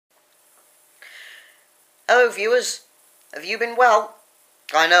Hello viewers, have you been well?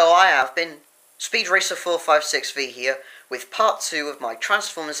 I know I have been. Speed Racer 456V here with part 2 of my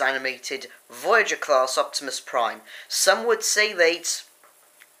Transformers animated Voyager class Optimus Prime. Some would say late.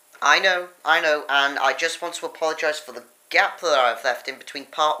 I know, and I just want to apologise for the gap that I have left in between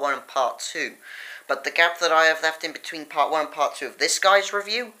part 1 and part 2. But the gap that I have left in between part 1 and part 2 of this guy's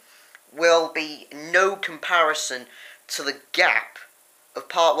review will be no comparison to the gap of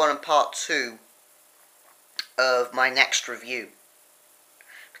part 1 and part 2 of my next review,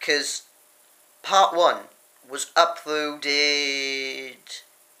 because part 1 was uploaded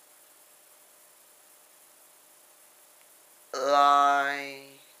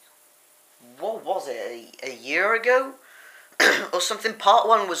like, what was it, a year ago or something. Part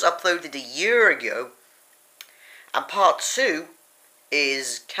 1 was uploaded a year ago, and part 2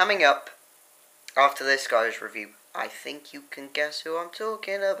 is coming up after this guy's review. I think you can guess who I'm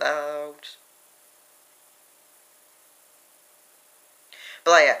talking about.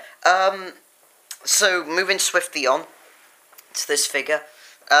 But yeah, so moving swiftly on to this figure.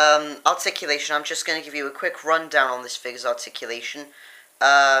 Articulation, I'm just going to give you a quick rundown on this figure's articulation.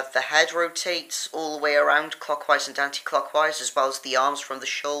 The head rotates all the way around, clockwise and anti-clockwise, as well as the arms from the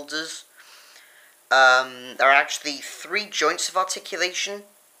shoulders. There are actually 3 joints of articulation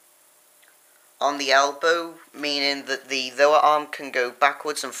on the elbow, meaning that the lower arm can go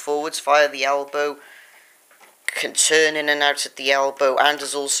backwards and forwards via the elbow, can turn in and out at the elbow, and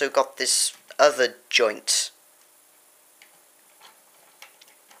has also got this other joint.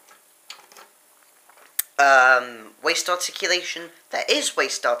 Waist articulation. There is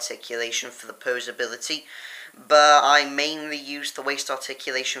waist articulation for the pose ability, but I mainly use the waist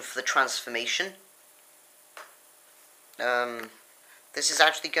articulation for the transformation. This is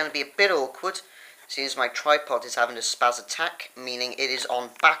actually going to be a bit awkward, since my tripod is having a spaz attack, meaning it is on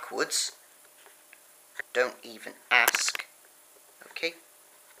backwards. Don't even ask. Okay.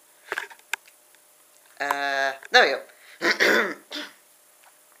 There we go.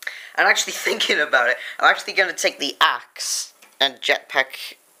 I'm actually thinking about it. I'm actually going to take the axe and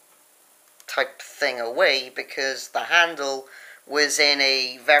jetpack type thing away, because the handle was in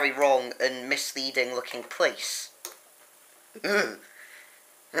a very wrong and misleading looking place.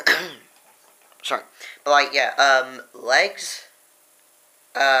 Sorry. But like, yeah, legs.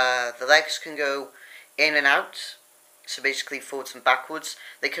 The legs can go in and out, so basically forwards and backwards.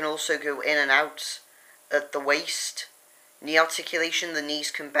 They can also go in and out at the waist. Knee articulation, the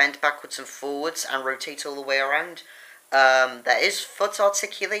knees can bend backwards and forwards and rotate all the way around. There is foot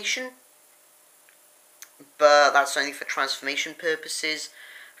articulation, but that's only for transformation purposes,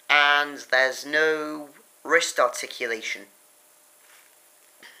 and there's no wrist articulation.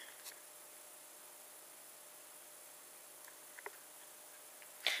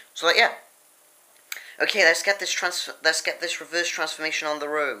 So like, yeah. Okay, let's get this reverse transformation on the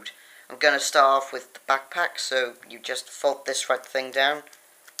road. I'm going to start off with the backpack, so you just fold this right thing down,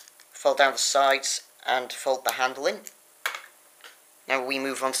 fold down the sides, and fold the handle in. Now we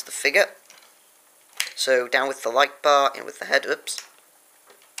move on to the figure. So down with the light bar, in with the head, oops.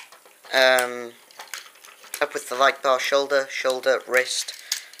 Up with the light bar, shoulder, wrist.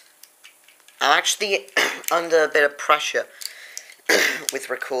 I'm actually under a bit of pressure with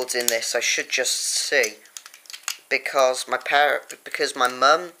recording this, I should just say, because my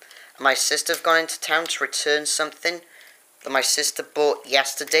mum and my sister have gone into town to return something that my sister bought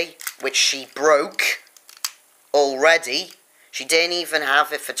yesterday, which she broke already. She didn't even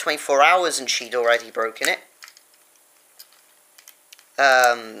have it for 24 hours and she'd already broken it.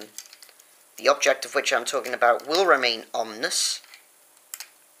 The object of which I'm talking about will remain ominous,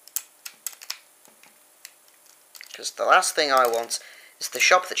 because the last thing I want is the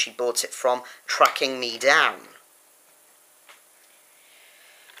shop that she bought it from tracking me down.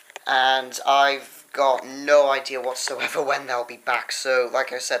 And I've got no idea whatsoever when they'll be back, so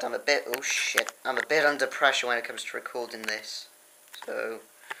like I said, I'm a bit under pressure when it comes to recording this. So,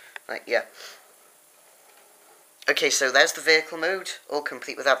 like, yeah. Okay, so there's the vehicle mode, all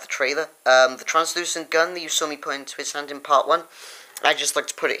complete without the trailer. The translucent gun that you saw me put into his hand in part 1, I just like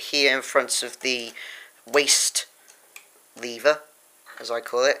to put it here in front of the waist lever, as I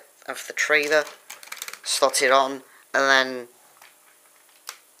call it, and for the trailer, slot it on, and then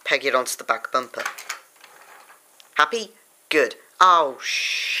peg it onto the back bumper. Happy? Good. Oh,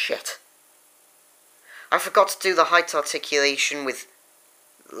 shit. I forgot to do the height articulation with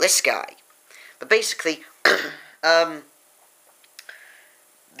this guy. But basically, the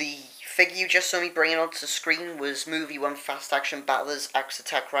figure you just saw me bringing onto the screen was Movie 1 Fast Action Battlers Axe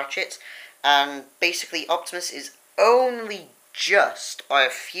Attack Ratchet, and basically Optimus is only just by a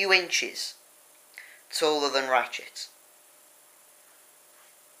few inches taller than Ratchet.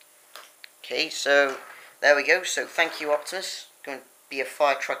 Okay, so there we go. So thank you, Optimus. Going to be a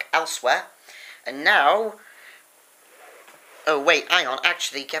fire truck elsewhere. And now... Oh, wait, hang on.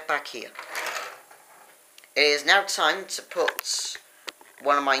 Actually, get back here. It is now time to put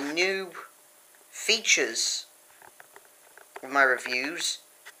one of my new features of my reviews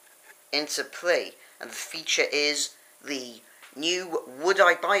into play. And the feature is the new Would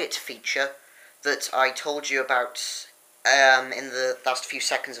I Buy It feature that I told you about in the last few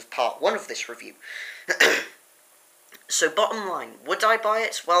seconds of part 1 of this review. So bottom line, would I buy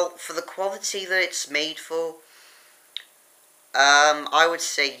it? Well, for the quality that it's made for, I would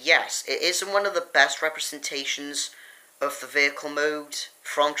say yes. It isn't one of the best representations of the vehicle mode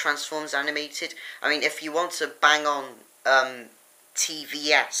from Transformers Animated. I mean, if you want to bang on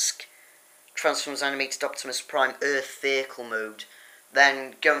TV-esque Transformers Animated Optimus Prime Earth vehicle mode,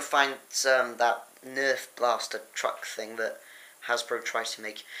 then go and find that Nerf blaster truck thing that Hasbro tried to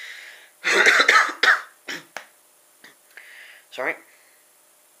make. Sorry.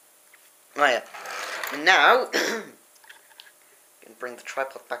 Oh yeah. Now, can bring the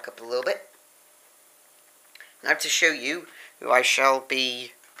tripod back up a little bit. Now to show you who I shall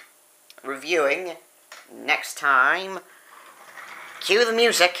be reviewing next time. Cue the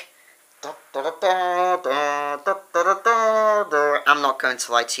music. I'm not going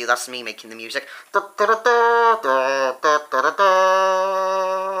to lie to you, that's me making the music.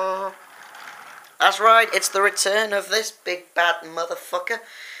 That's right, it's the return of this big bad motherfucker.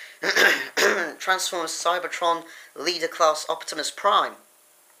 Transformers Cybertron Leader Class Optimus Prime.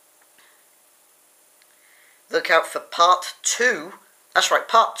 Look out for part 2. That's right,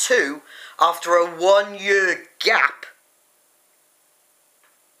 part 2 after a 1-year gap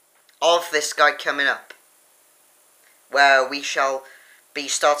of this guy coming up, where we shall be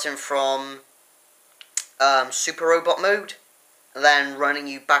starting from Super Robot mode, then running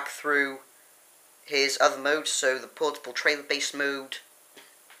you back through his other modes, so the portable trailer-based mode,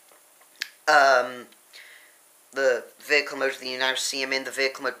 the vehicle mode that you now see him in, the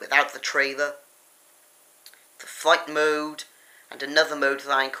vehicle mode without the trailer, the flight mode, and another mode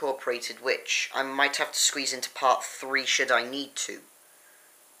that I incorporated, which I might have to squeeze into part 3 should I need to.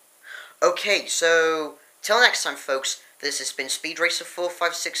 Okay, so, till next time folks, this has been Speed Racer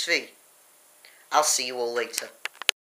 456V. I'll see you all later.